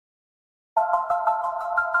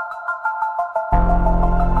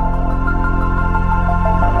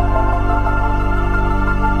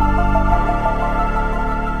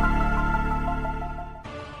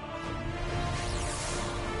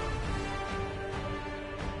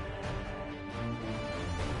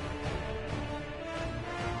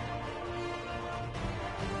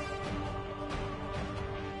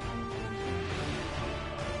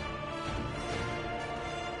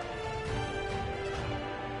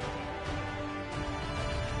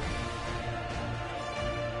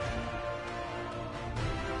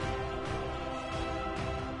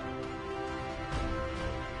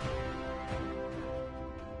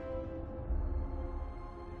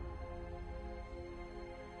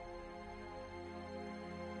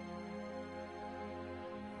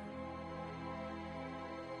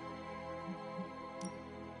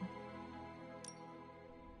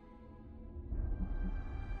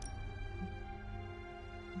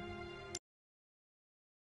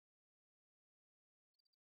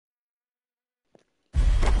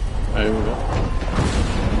Here we go.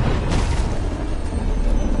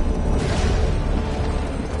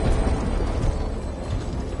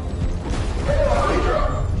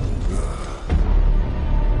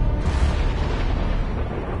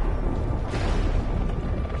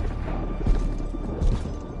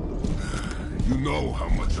 You know how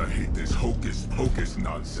much I hate this hocus-pocus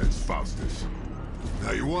nonsense, Faustus.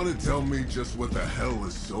 Now you want to tell me just what the hell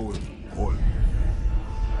is so important?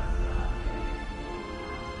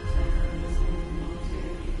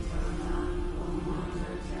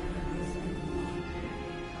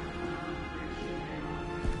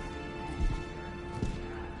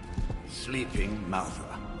 Sleeping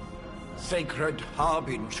Mother, sacred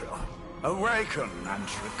harbinger, awaken and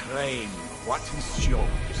reclaim what is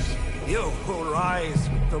yours. You who rise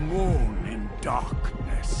with the moon in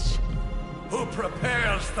darkness, who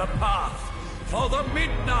prepares the path for the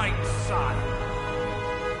midnight sun.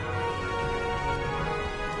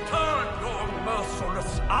 Turn your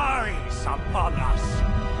merciless eyes upon us,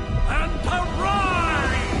 and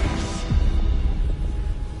arise!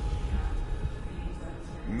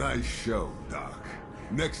 Nice show, Doc.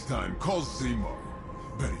 Next time, call Seymour.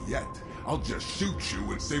 Better yet, I'll just shoot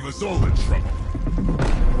you and save us all the trouble.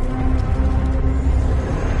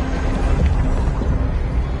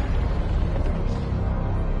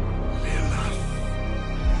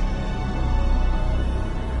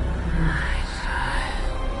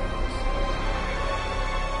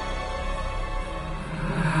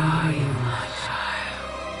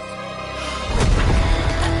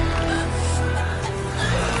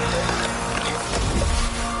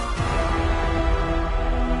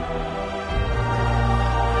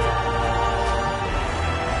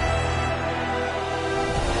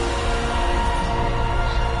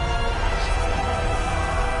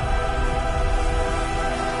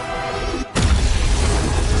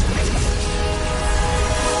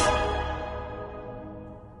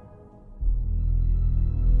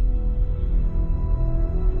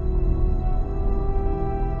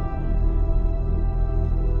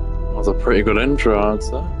 That was a pretty good intro, I'd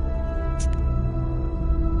say.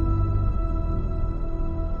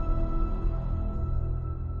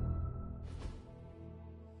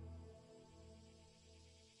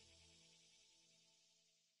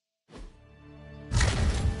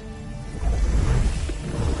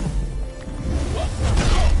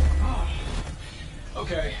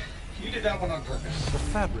 Okay, you did that one on purpose. The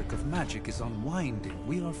fabric of magic is unwinding.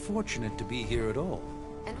 We are fortunate to be here at all.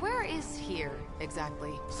 And where is here,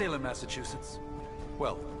 exactly? Salem, Massachusetts.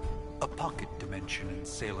 Well, a pocket dimension in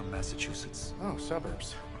Salem, Massachusetts. Oh,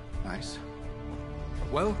 suburbs. Nice.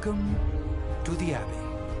 Welcome to the Abbey.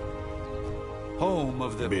 Home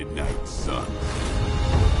of the Midnight Sun.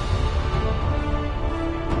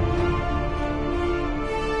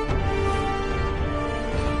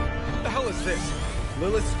 What the hell is this?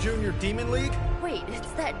 Lilith's Junior Demon League? Wait,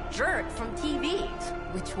 it's that jerk from TV.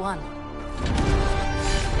 Which one?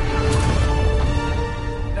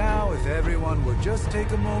 Now, if everyone would just take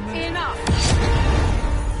a moment... Enough!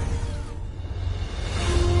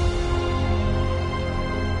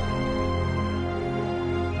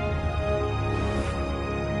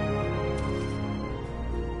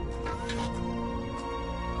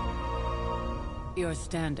 You're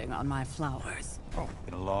standing on my flowers. Oh,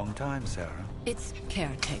 been a long time, Sarah. It's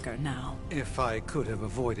caretaker now. If I could have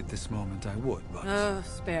avoided this moment, I would, but... Oh,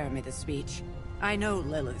 spare me the speech. I know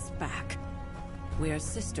Lilith's back. We're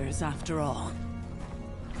sisters after all.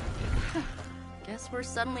 Guess we're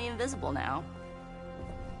suddenly invisible now.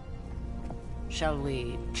 Shall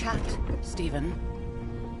we chat, Stephen?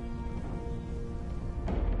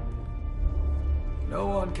 No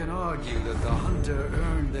one can argue that the Hunter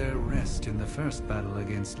earned their rest in the first battle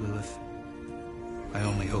against Lilith. I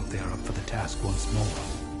only hope they are up for the task once more.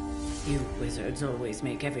 You wizards always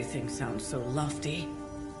make everything sound so lofty.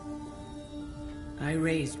 I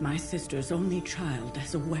raised my sister's only child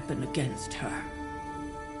as a weapon against her.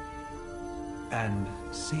 And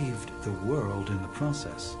saved the world in the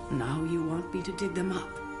process. Now you want me to dig them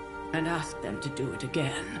up and ask them to do it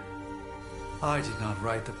again. I did not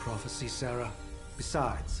write the prophecy, Sarah.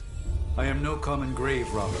 Besides, I am no common grave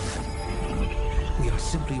robber. We are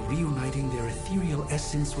simply reuniting their ethereal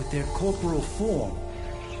essence with their corporal form.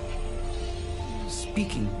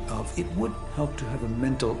 Speaking of, it would help to have a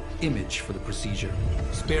mental image for the procedure.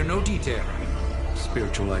 Spare no detail.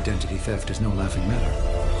 Spiritual identity theft is no laughing matter.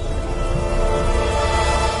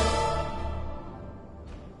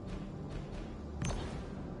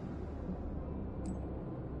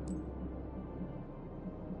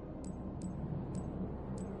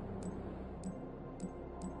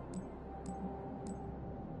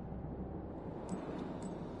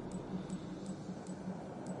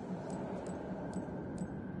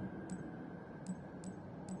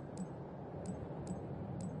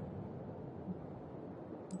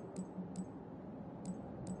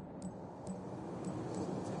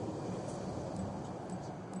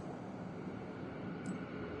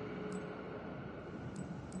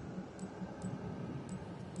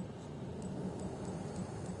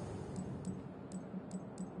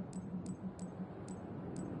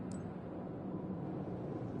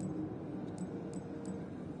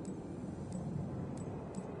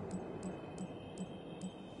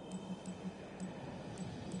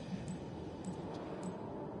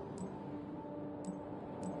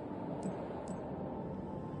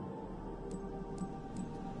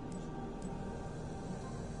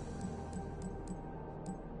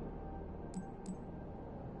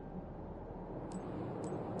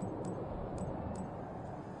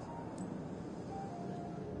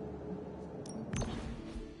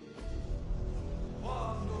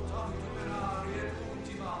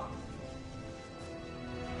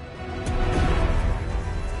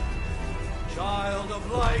 child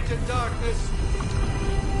of light and darkness.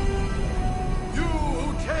 You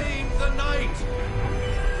who tamed the night.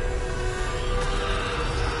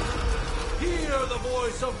 Hear the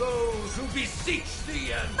voice of those who beseech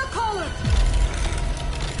thee and... The collar!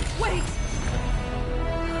 Wait!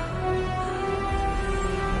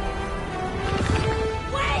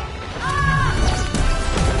 Wait! Ah!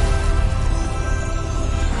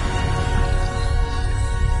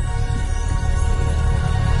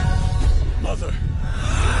 Mother.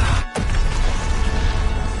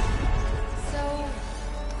 So,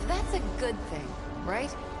 that's a good thing,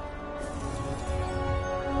 right?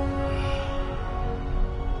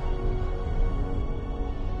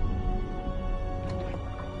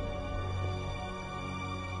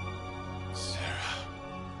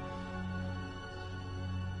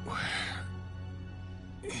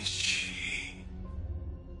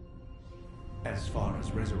 As far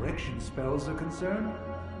as resurrection spells are concerned,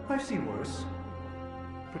 I've seen worse.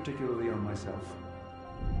 Particularly on myself.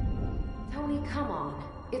 Tony, come on.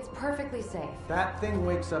 It's perfectly safe. That thing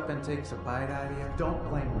wakes up and takes a bite out of you. Don't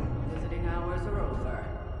blame me. Visiting hours are over.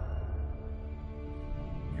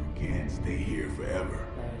 You can't stay here forever.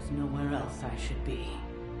 There's nowhere else I should be.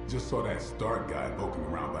 Just saw that Stark guy poking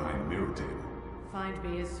around behind the mirror table. Find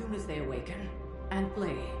me as soon as they awaken. And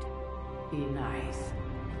Blade, be nice.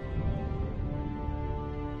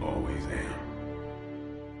 Always am.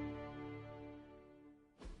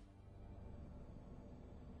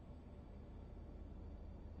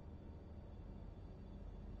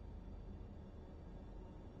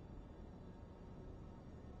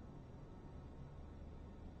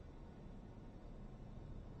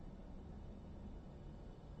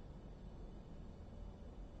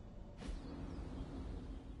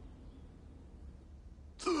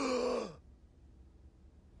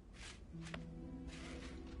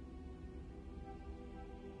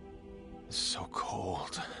 So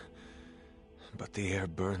cold. But the air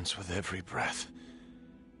burns with every breath.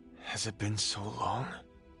 Has it been so long?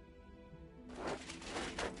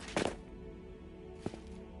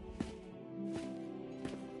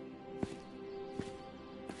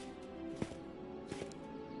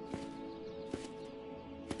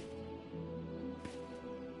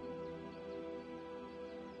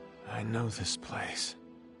 I know this place.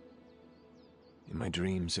 In my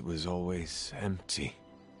dreams, it was always empty.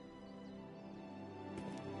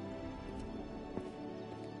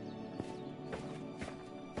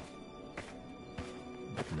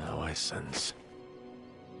 Now I sense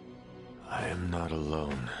I am not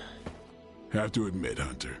alone. Have to admit,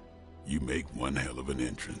 Hunter, you make one hell of an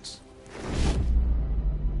entrance.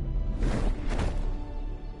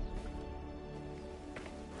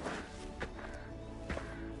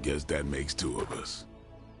 Guess that makes two of us.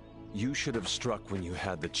 You should have struck when you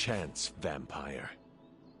had the chance, vampire.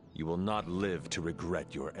 You will not live to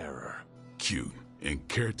regret your error. Cute, and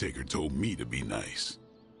Caretaker told me to be nice.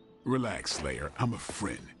 Relax, Slayer. I'm a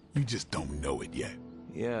friend. You just don't know it yet.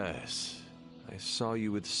 Yes, I saw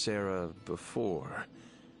you with Sarah before.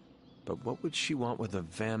 But what would she want with a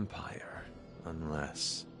vampire,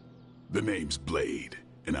 unless... The name's Blade,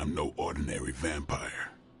 and I'm no ordinary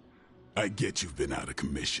vampire. I get you've been out of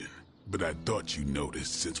commission, but I thought you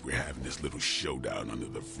noticed since we're having this little showdown under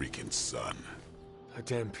the freaking sun. A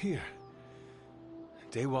Dampier.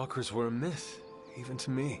 Daywalkers were a myth, even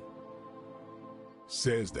to me.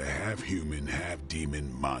 Says the half-human,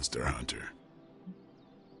 half-demon monster hunter.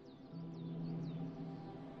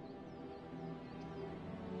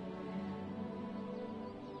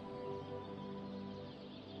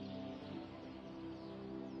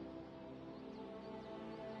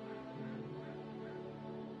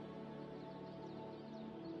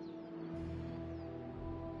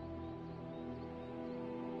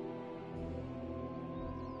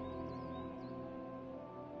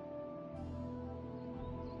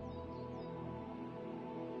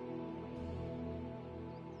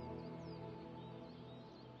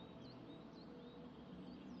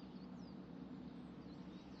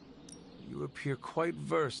 You appear quite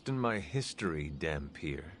versed in my history,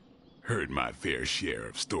 Dampier. Heard my fair share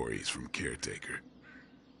of stories from Caretaker.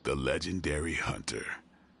 The legendary hunter,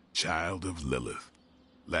 child of Lilith,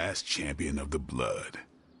 last champion of the blood.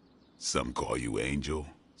 Some call you angel,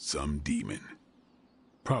 some demon.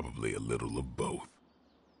 Probably a little of both.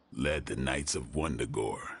 Led the Knights of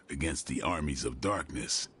Wundagore against the armies of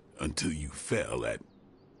darkness until you fell at...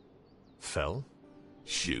 Fell?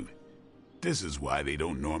 Shoot. This is why they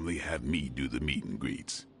don't normally have me do the meet and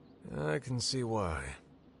greets. I can see why.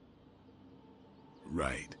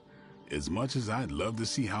 Right. As much as I'd love to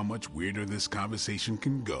see how much weirder this conversation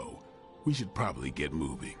can go, we should probably get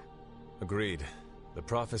moving. Agreed. The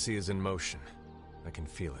prophecy is in motion. I can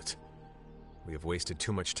feel it. We have wasted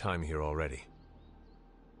too much time here already.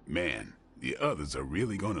 Man, the others are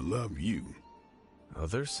really gonna love you.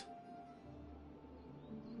 Others?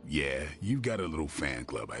 Yeah, you've got a little fan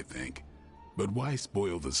club, I think. But why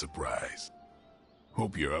spoil the surprise?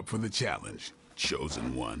 Hope you're up for the challenge,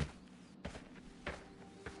 chosen one.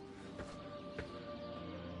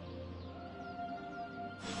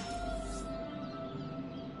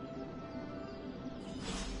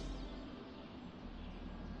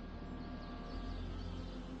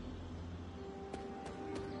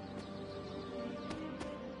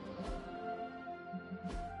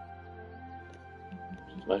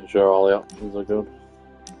 Just making sure all the options are good.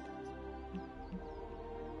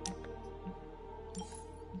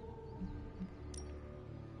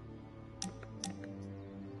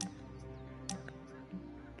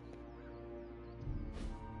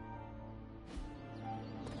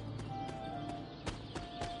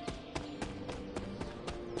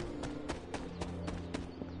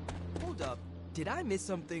 Hold up. Did I miss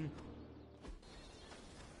something?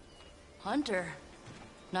 Hunter.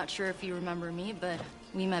 Not sure if you remember me, but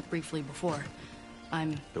we met briefly before.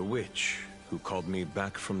 I'm... The witch who called me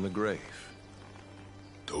back from the grave.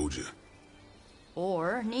 Told you.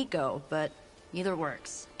 Or Nico, but either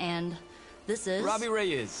works. And this is... Robbie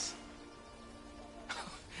Reyes.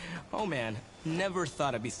 Oh man, never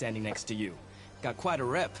thought I'd be standing next to you. Got quite a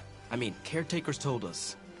rep. I mean, caretakers told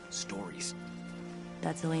us. Stories.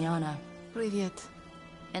 That's Ileana. Привет.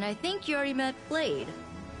 And I think you already met Blade.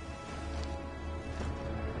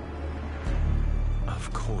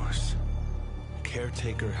 Of course.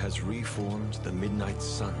 Caretaker has reformed the Midnight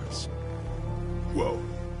Suns. Whoa,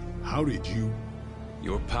 how did you...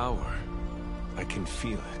 Your power. I can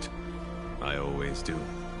feel it. I always do.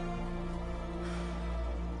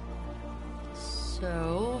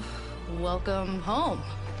 So, welcome home.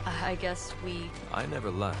 I guess we... I never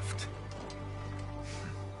left.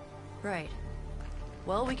 Right.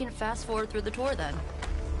 Well, we can fast forward through the tour then.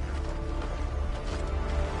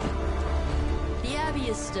 The Abbey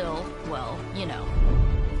is still, well, you know,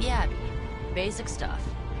 the Abbey. Basic stuff.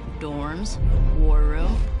 Dorms, war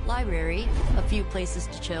room, library, a few places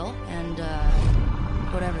to chill, and,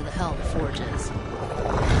 whatever the hell the Forge is.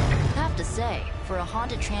 Have to say, for a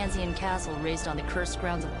haunted transient castle raised on the cursed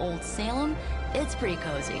grounds of Old Salem, it's pretty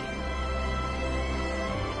cozy.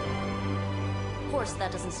 Of course,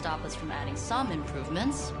 that doesn't stop us from adding some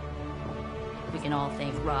improvements. We can all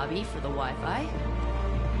thank Robbie for the Wi-Fi.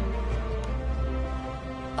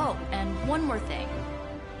 Oh, and one more thing.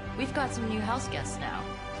 We've got some new house guests now.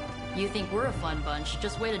 You think we're a fun bunch,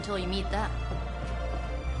 just wait until you meet them.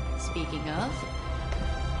 Speaking of,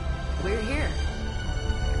 we're here.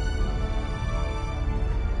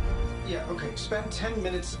 Yeah, okay. Spend 10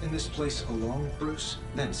 minutes in this place alone, Bruce,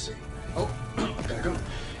 then see. Oh, gotta go.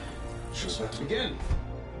 Show's about to begin.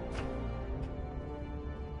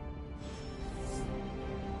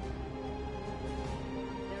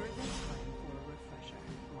 There isn't time for a refresher,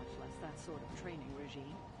 much less that sort of training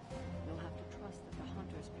regime. You'll have to trust that the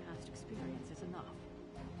Hunter's past experience is enough.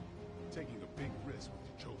 Taking a big risk with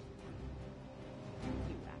the chosen one.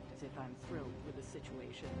 You act as if I'm thrilled with the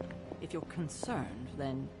situation. If you're concerned,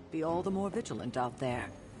 then be all the more vigilant out there.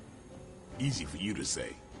 Easy for you to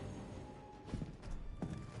say.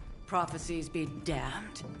 Prophecies be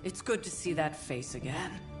damned. It's good to see that face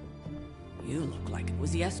again. You look like it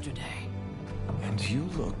was yesterday. And you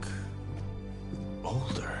look...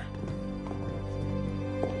 older.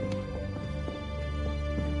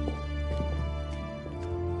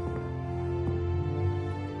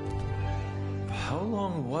 How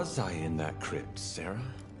long was I in that crypt, Sarah?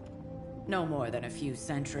 No more than a few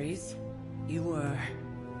centuries. You were...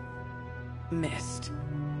 missed.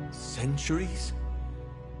 Centuries?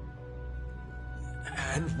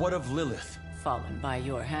 And what of Lilith? Fallen by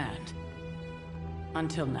your hand.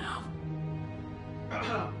 Until now.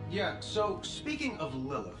 Yeah, so speaking of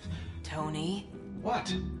Lilith... Tony?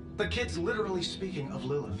 What? The kid's literally speaking of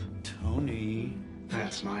Lilith. Tony.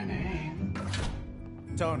 That's my name.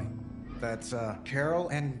 Tony. That's, Carol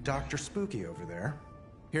and Dr. Spooky over there.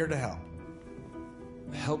 Here to help.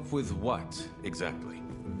 Help with what, exactly?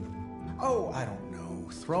 Oh, I don't know.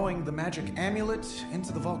 Throwing the magic amulet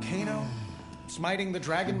into the volcano? Smiting the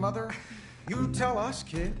Dragon Mother? You tell us,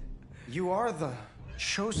 kid. You are the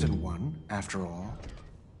chosen one, after all.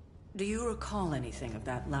 Do you recall anything of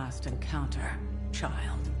that last encounter,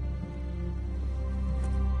 child?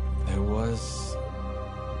 There was...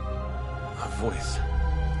 a voice.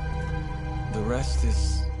 The rest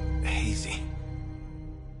is hazy.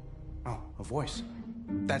 Oh, a voice.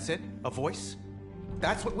 That's it? A voice?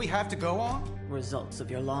 That's what we have to go on? Results of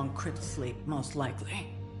your long crypt sleep, most likely.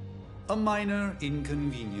 A minor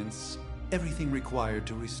inconvenience. Everything required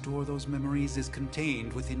to restore those memories is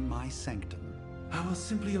contained within my sanctum. I will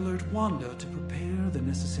simply alert Wanda to prepare the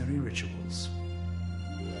necessary rituals.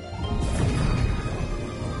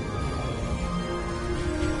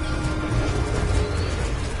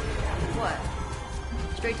 What?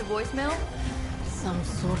 Straight to voicemail? Some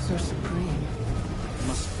sorcerer supreme.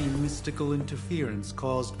 Must be mystical interference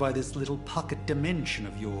caused by this little pocket dimension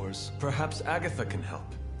of yours. Perhaps Agatha can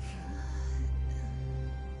help.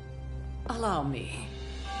 Allow me.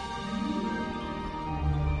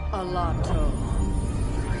 Alato.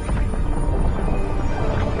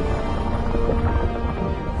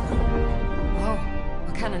 Whoa,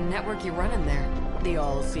 what kind of network you running there? The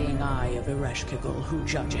all-seeing eye of Ereshkigal who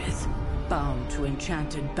judges. Bound to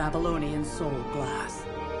enchanted Babylonian soul glass.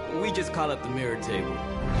 We just call it the mirror table.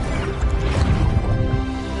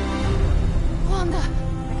 Wanda!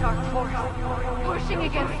 The dark force, pushing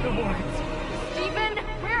against the wards. Stephen,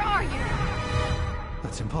 where are you?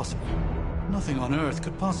 That's impossible. Nothing on Earth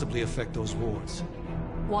could possibly affect those wards.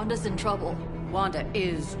 Wanda's in trouble. Wanda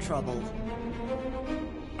is trouble.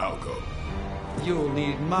 I'll go. You'll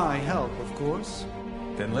need my help, of course.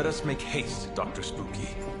 Then let us make haste, Dr. Spooky.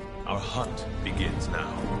 Our hunt begins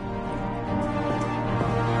now.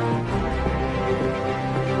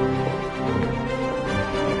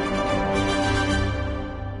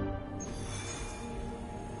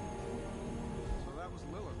 So that was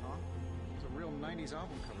Lilith, huh? It's a real 90s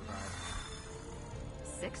album cover vibe.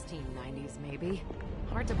 1690s, maybe.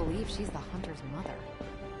 Hard to believe she's the hunter's mother.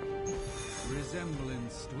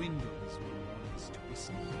 Resemblance dwindles when one is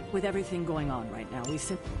twisted. With everything going on right now, we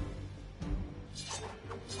sit.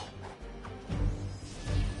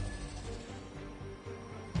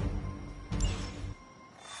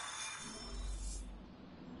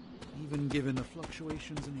 Even given the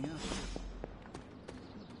fluctuations in the atmosphere.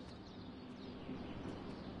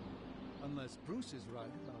 Unless Bruce is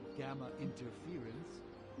right about gamma interference.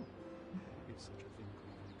 If such a thing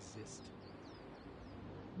could even exist.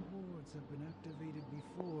 Wards have been activated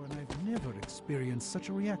before, and I've never experienced such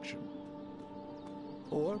a reaction.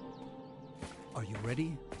 Or, are you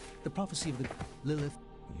ready? The prophecy of the Lilith.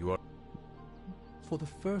 You are... For the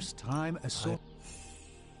first time, a sort...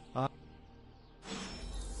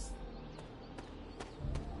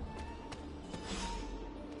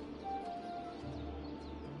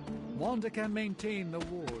 Wanda can maintain the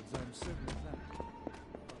wards, I'm certain of that.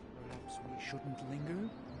 But perhaps we shouldn't linger?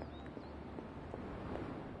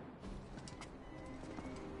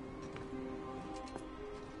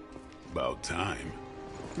 About time.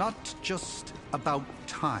 Not just about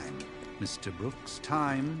time, Mr. Brooks.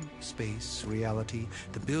 Time, space, reality,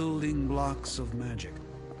 the building blocks of magic.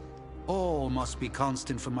 All must be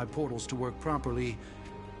constant for my portals to work properly.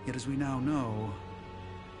 Yet as we now know,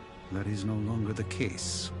 that is no longer the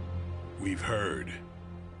case. We've heard.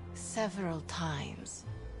 Several times.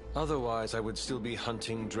 Otherwise, I would still be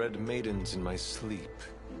hunting dread maidens in my sleep.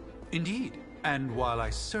 Indeed. And while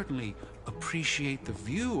I certainly appreciate the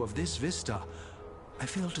view of this vista, I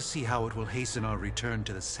fail to see how it will hasten our return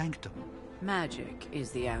to the sanctum. Magic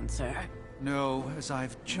is the answer. No, as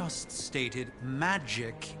I've just stated,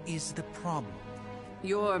 magic is the problem.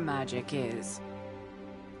 Your magic is...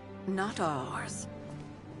 not ours.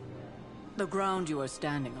 The ground you are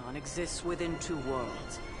standing on exists within two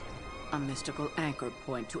worlds. A mystical anchor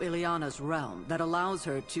point to Ileana's realm that allows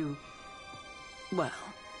her to... well,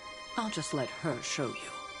 I'll just let her show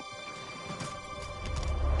you.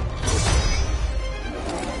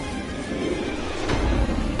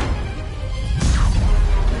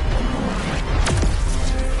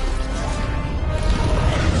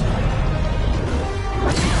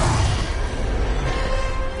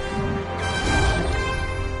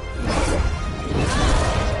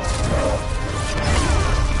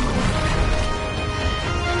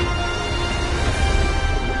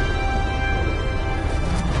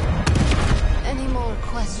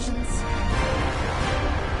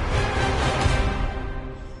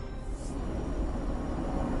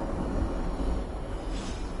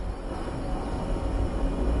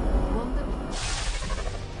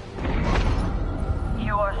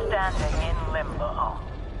 standing in limbo.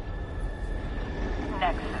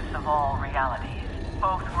 Nexus of all realities,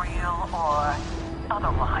 both real or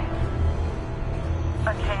otherwise.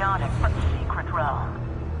 A chaotic but secret realm,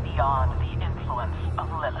 beyond the influence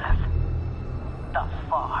of Lilith. Thus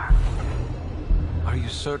far. Are you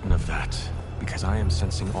certain of that? Because I am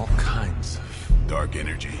sensing all kinds of... dark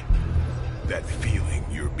energy. That feeling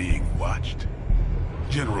you're being watched.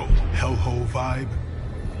 General hellhole vibe?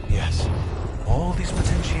 Yes. All these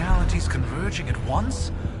potentialities converging at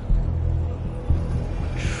once?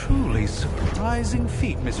 Truly surprising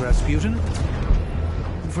feat, Miss Rasputin.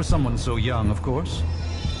 For someone so young, of course.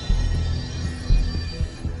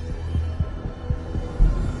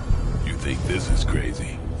 You think this is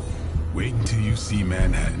crazy? Wait until you see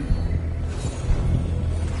Manhattan.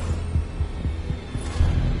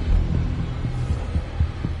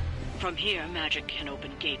 From here, magic can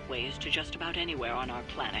open gateways to just about anywhere on our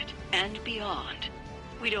planet, and beyond.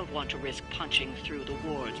 We don't want to risk punching through the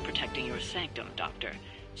wards protecting your sanctum, Doctor,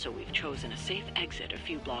 so we've chosen a safe exit a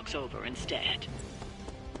few blocks over instead.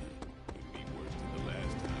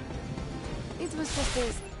 It was just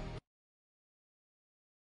this.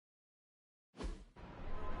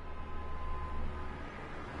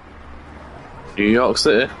 New York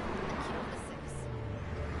City.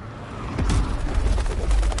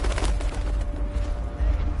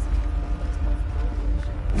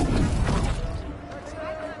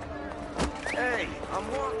 Hey,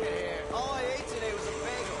 I'm walking here. All I ate today was a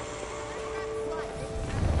bagel.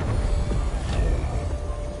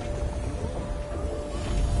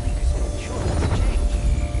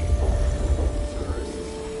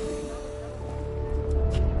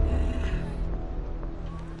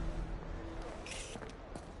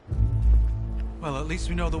 Well, at least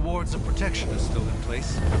we know the wards of protection are still in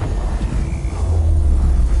place.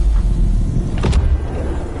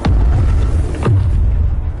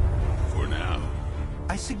 For now.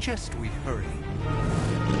 I suggest we hurry.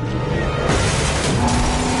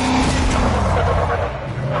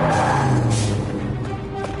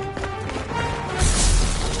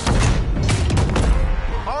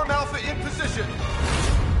 Arm Alpha in position.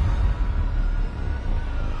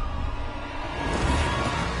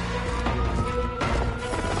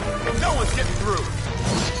 No one's getting through.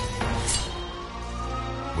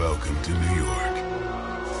 Welcome to New York.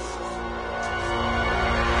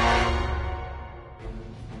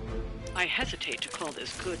 I hesitate to call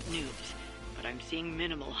this good news, but I'm seeing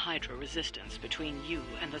minimal Hydra resistance between you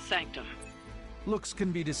and the Sanctum. Looks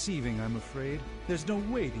can be deceiving, I'm afraid. There's no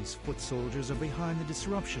way these foot soldiers are behind the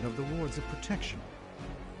disruption of the wards of protection.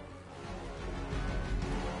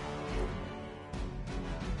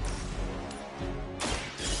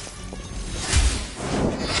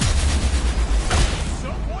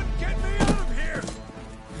 Someone get me out of here!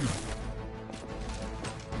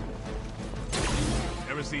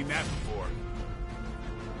 Never seen that before.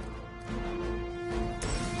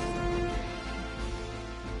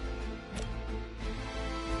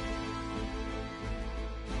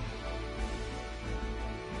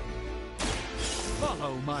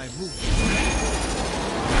 Follow my movement.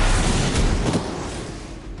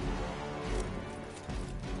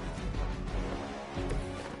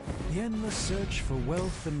 The endless search for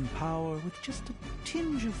wealth and power with just a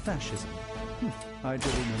tinge of fascism.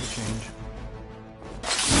 Hydra will never change.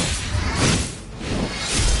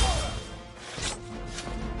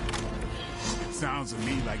 It sounds to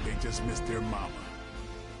me like they just missed their mama.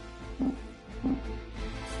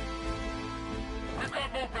 There's no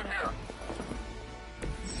movement here.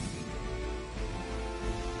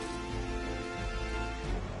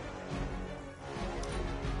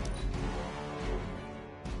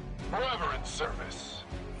 Forever in service.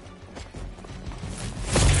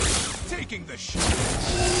 Taking the shot.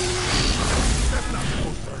 That's not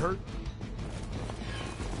supposed to hurt.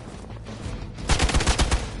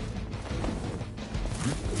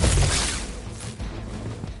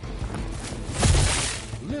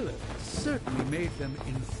 Lilith certainly made them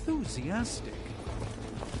enthusiastic.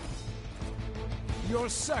 Your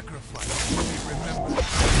sacrifice will be remembered.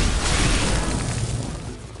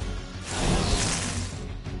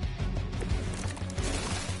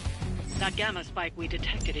 That gamma spike we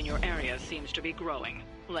detected in your area seems to be growing.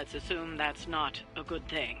 Let's assume that's not a good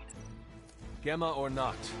thing. Gamma or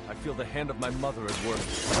not, I feel the hand of my mother at work.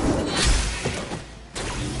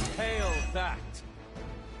 Hail that!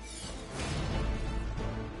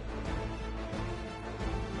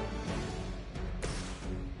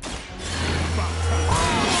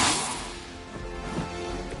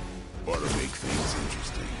 Ought to make things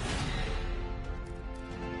interesting.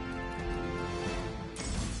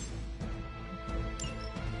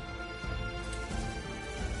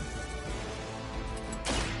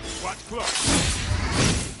 Watch close.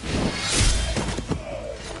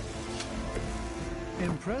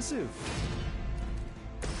 Impressive.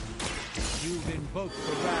 You've invoked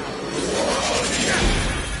the wrath.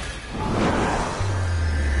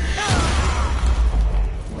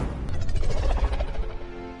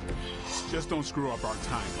 Just don't screw up our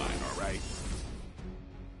timeline, all right?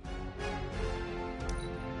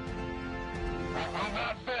 We will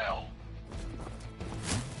not fail.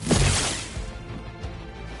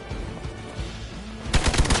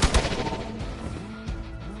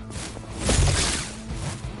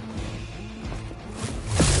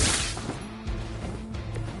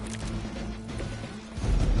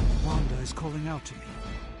 out to me.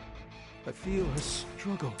 I feel her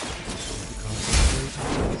struggle to concentrate.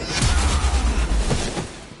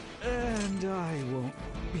 And I won't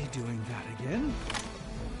be doing that again.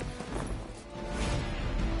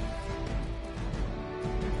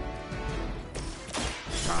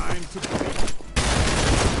 Time to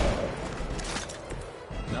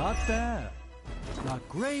Not bad. Not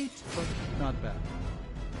great, but not bad.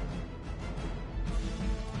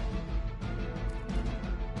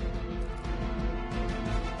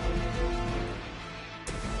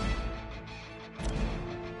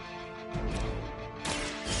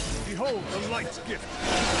 behold the light's gift.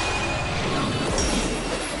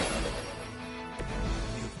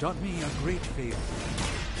 You've done me a great favor.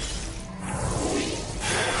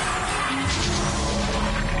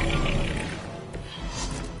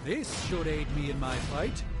 This should aid me in my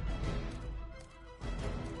fight.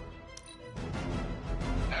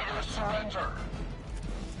 Never surrender.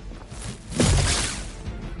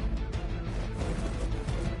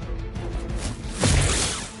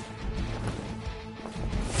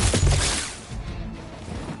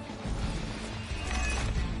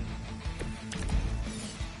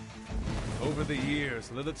 Over the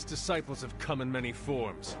years, Lilith's disciples have come in many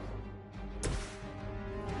forms.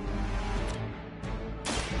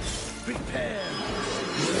 Prepare!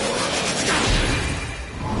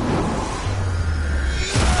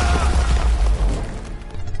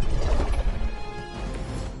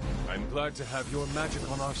 I'm glad to have your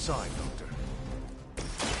magic on our side, Doctor.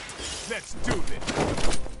 Let's do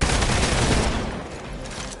this!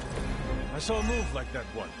 I saw a move like that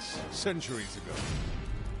once, centuries ago.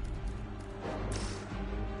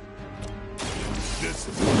 This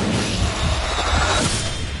is...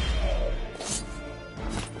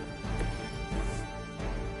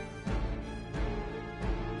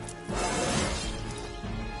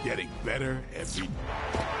 Getting better every...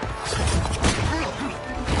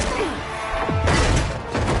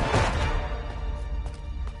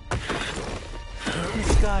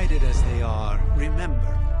 Misguided as they are, remember,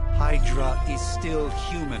 Hydra is still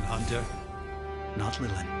human, Hunter. Not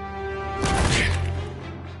Lilith.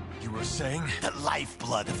 You were saying? The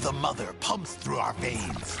lifeblood of the Mother pumps through our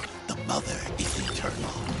veins. The Mother is eternal.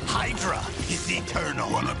 Hydra is eternal.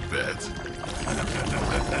 Wanna bet?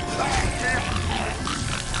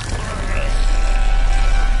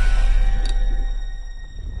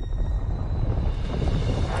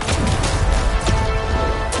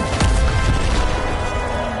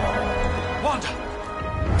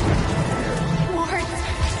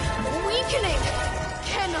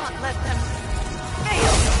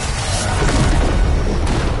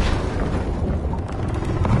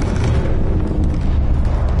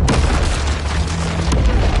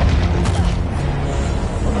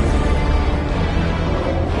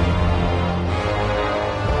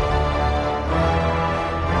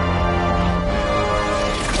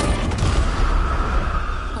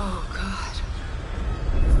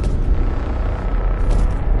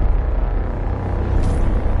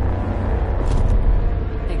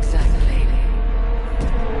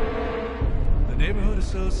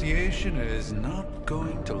 Association is not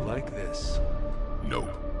going to like this. Nope.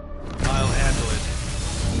 I'll handle it.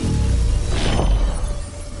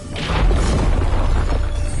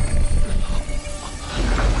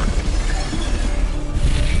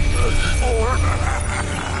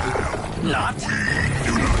 Not. We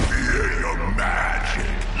do not fear your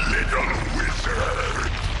magic, little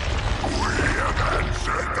wizard. We have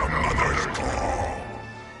answered the Mother's call.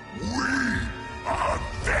 We are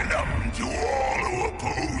venom to all who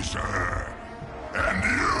oppose her. And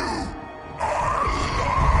you are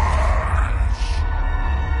lost.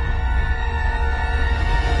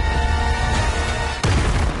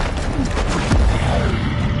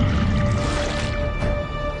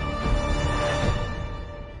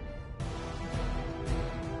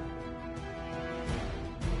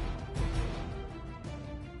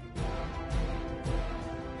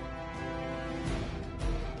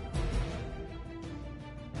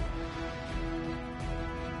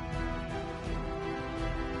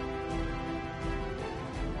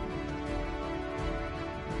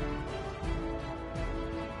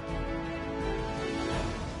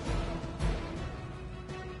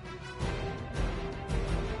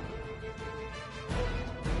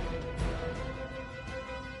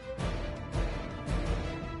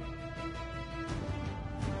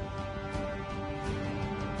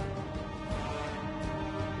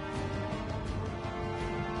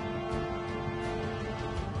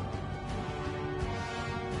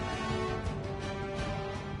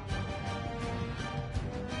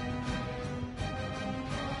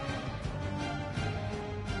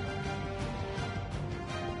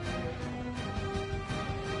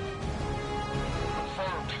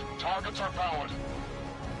 Willibits are powered.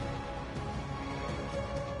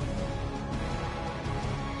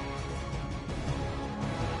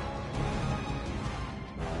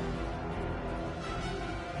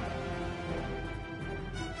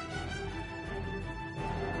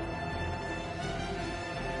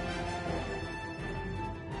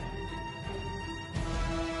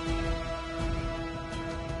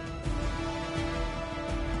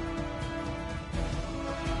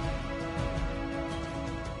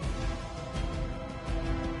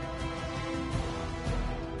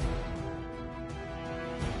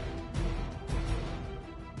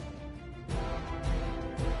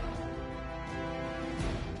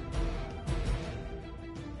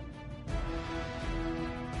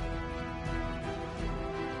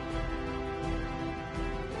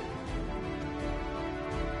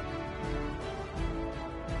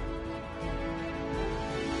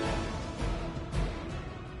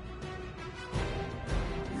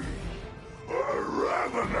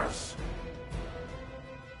 Ravenous!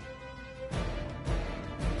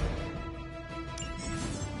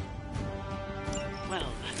 Well,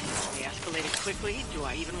 that seems to be escalated quickly. Do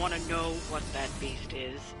I even want to know what that beast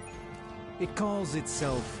is? It calls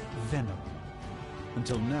itself Venom.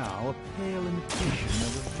 Until now, a pale imitation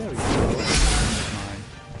of a very powerful friend of mine.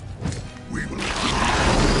 We will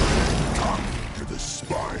come to the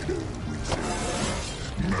spider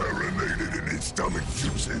wizard, marinated in his stomach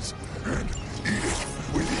juices, and eat it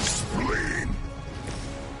with his spleen.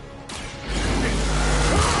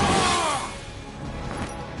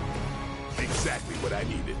 Exactly what I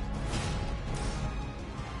needed.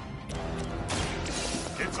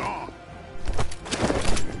 It's on.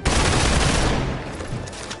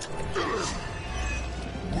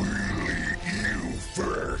 We'll eat you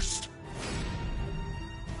first.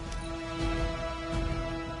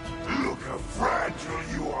 Look how fragile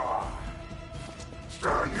you are.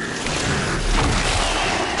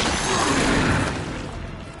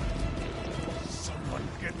 Someone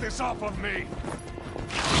get this off of me!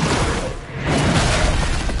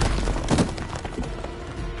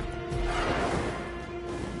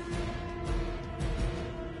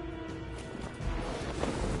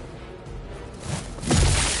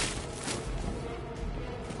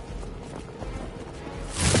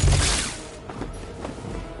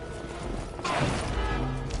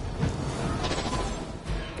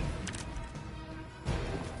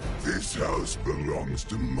 This house belongs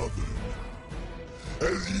to Mother now,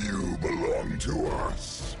 as you belong to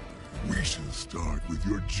us. We shall start with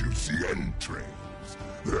your juicy entrails,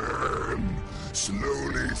 then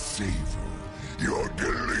slowly savor your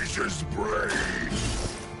delicious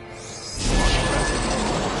brains.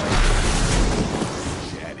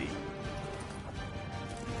 Chatty.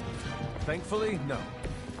 Thankfully, no.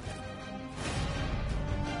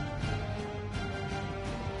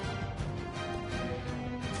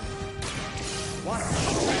 What a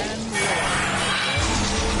grand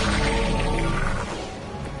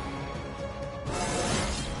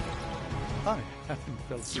I haven't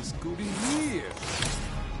felt this good in years.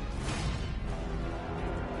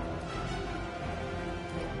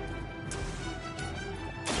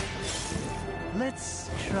 Let's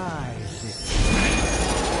try this.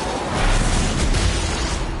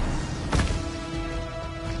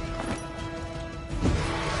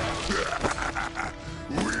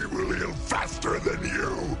 We will heal faster than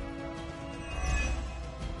you.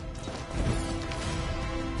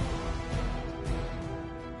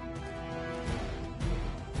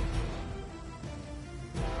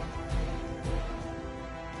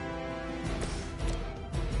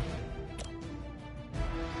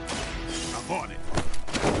 I'm on it.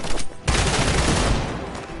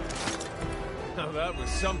 Now that was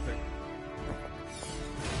something.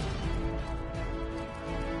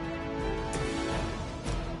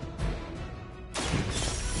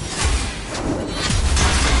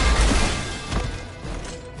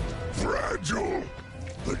 Fragile,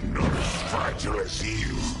 but not as fragile as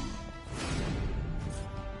you.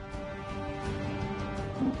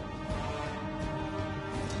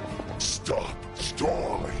 Stop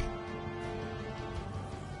stalling.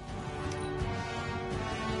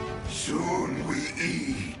 Soon we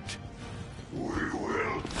eat. We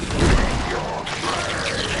will eat your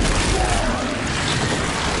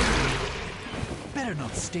Better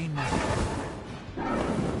not stain my...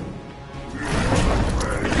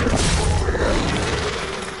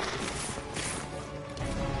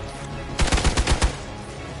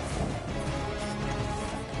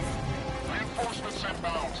 Reinforcements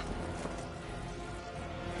inbound.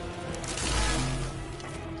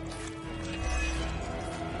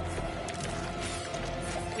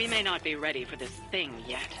 We may not be ready for this thing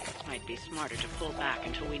yet, Might be smarter to pull back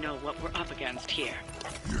until we know what we're up against here.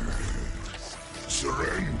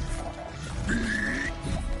 Surrender. Be eaten.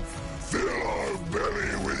 Fill our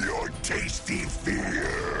belly with your tasty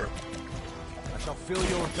fear. I shall fill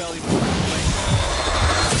your belly with my flame.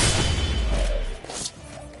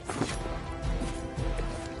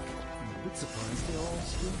 I'm a bit surprised they all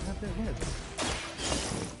still have their heads.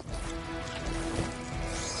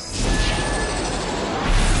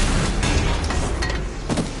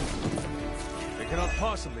 They cannot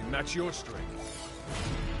possibly match your strength.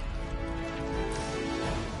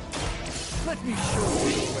 Let me show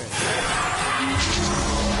you the way.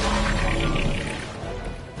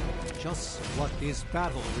 Just what this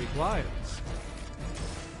battle requires.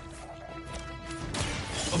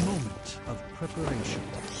 A moment of preparation.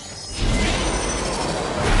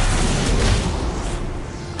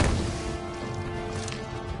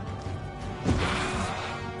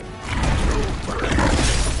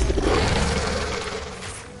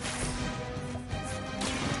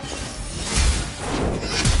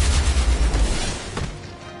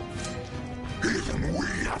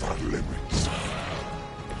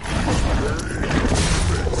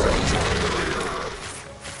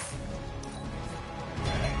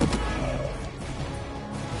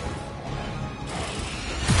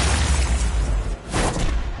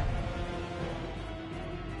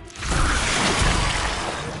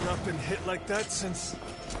 Like that since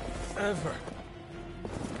ever.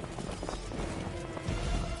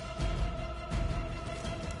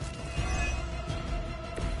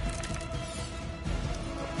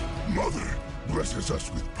 Mother blesses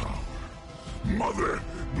us with power. Mother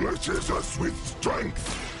blesses us with strength.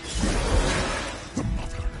 The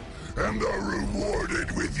mother, and are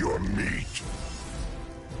rewarded with your meat.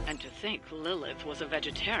 And to think Lilith was a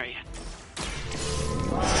vegetarian.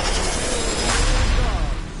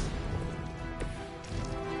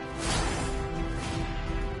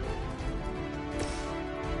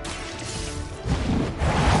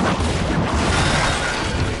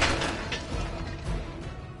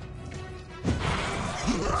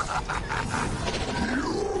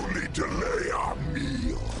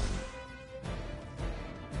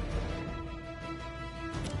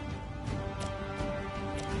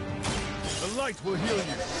 Will heal you.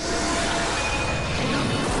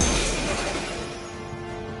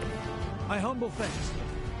 My humble thanks.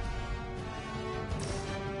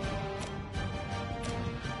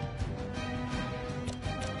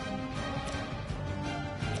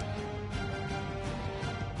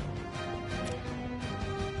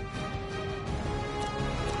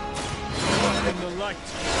 In the light.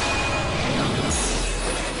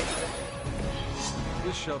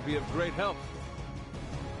 This shall be of great help.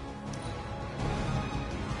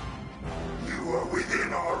 You are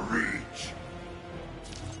within our reach.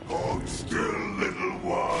 Hold still, little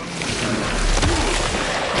one.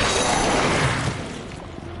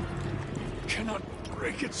 Cannot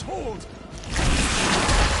break its hold.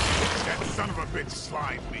 That son of a bitch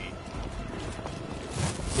slimed me.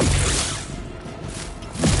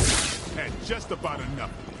 Had just about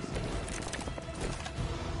enough.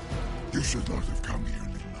 You should not have come here,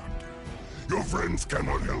 little hunter. Your friends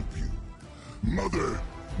cannot help you. Mother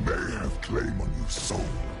may have claim on your soul,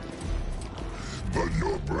 but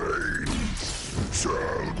your brains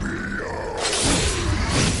shall be ours.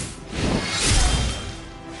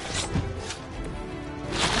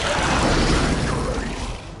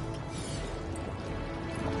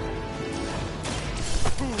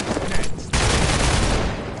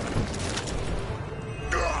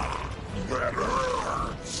 That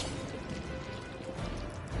hurts.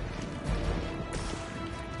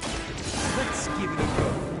 Let's give it a go.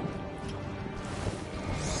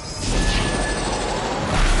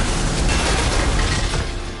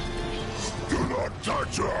 Do not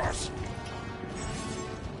touch us!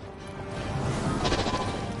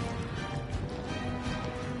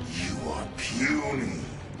 You are puny.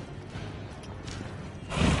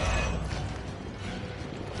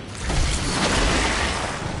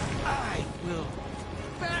 I will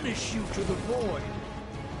banish you to the void.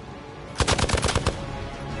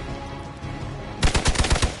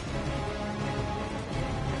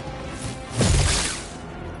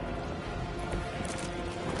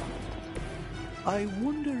 I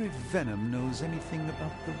wonder if Venom knows anything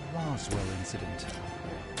about the Roswell incident.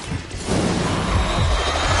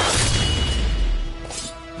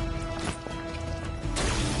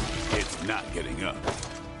 It's not getting up.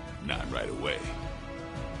 Not right away.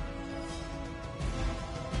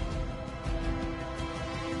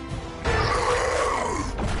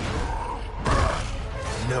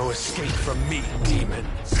 No escape from me, demon.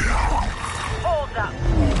 Hold up.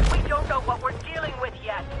 We don't know what we're dealing with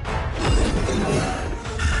yet.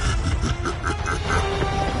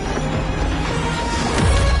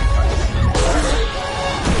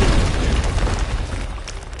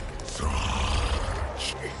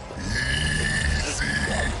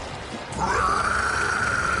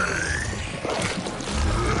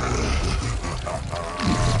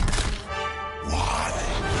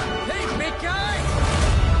 Hey, big guy!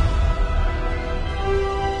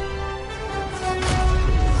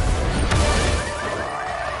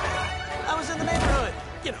 I was in the neighborhood.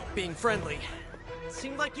 You know, being friendly.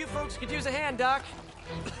 Seemed like you folks could use a hand, Doc.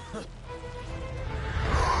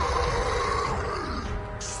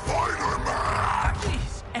 Spider-Man!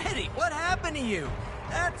 Jeez, Eddie, what happened to you?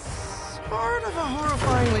 That's sort of a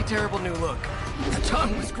horrifyingly terrible new look. The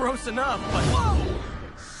tongue was gross enough, but whoa!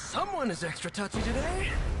 Someone is extra touchy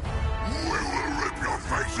today. We will rip your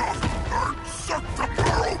face off and suck the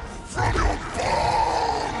marrow from your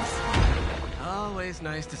bones! Always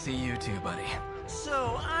nice to see you too, buddy.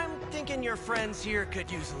 So, I'm thinking your friends here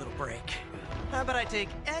could use a little break. How about I take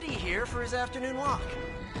Eddie here for his afternoon walk?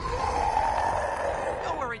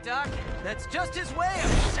 Don't worry, Doc. That's just his way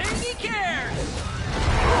of saying he cares!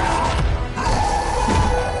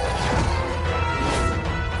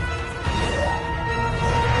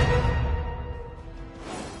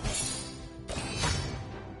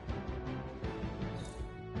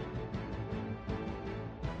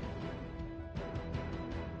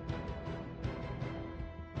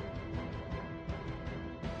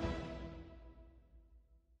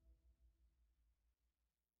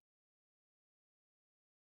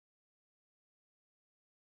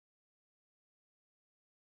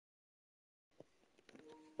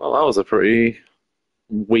 Well, that was a pretty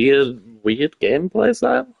weird gameplay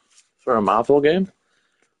style for a Marvel game.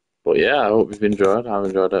 But yeah, I hope you've enjoyed. I've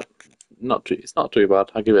enjoyed it. It's not too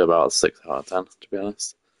bad. I give it about a 6 out of 10, to be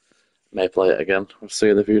honest. May play it again. We'll see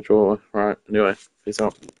you in the future. Right. Anyway, peace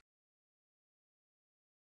out.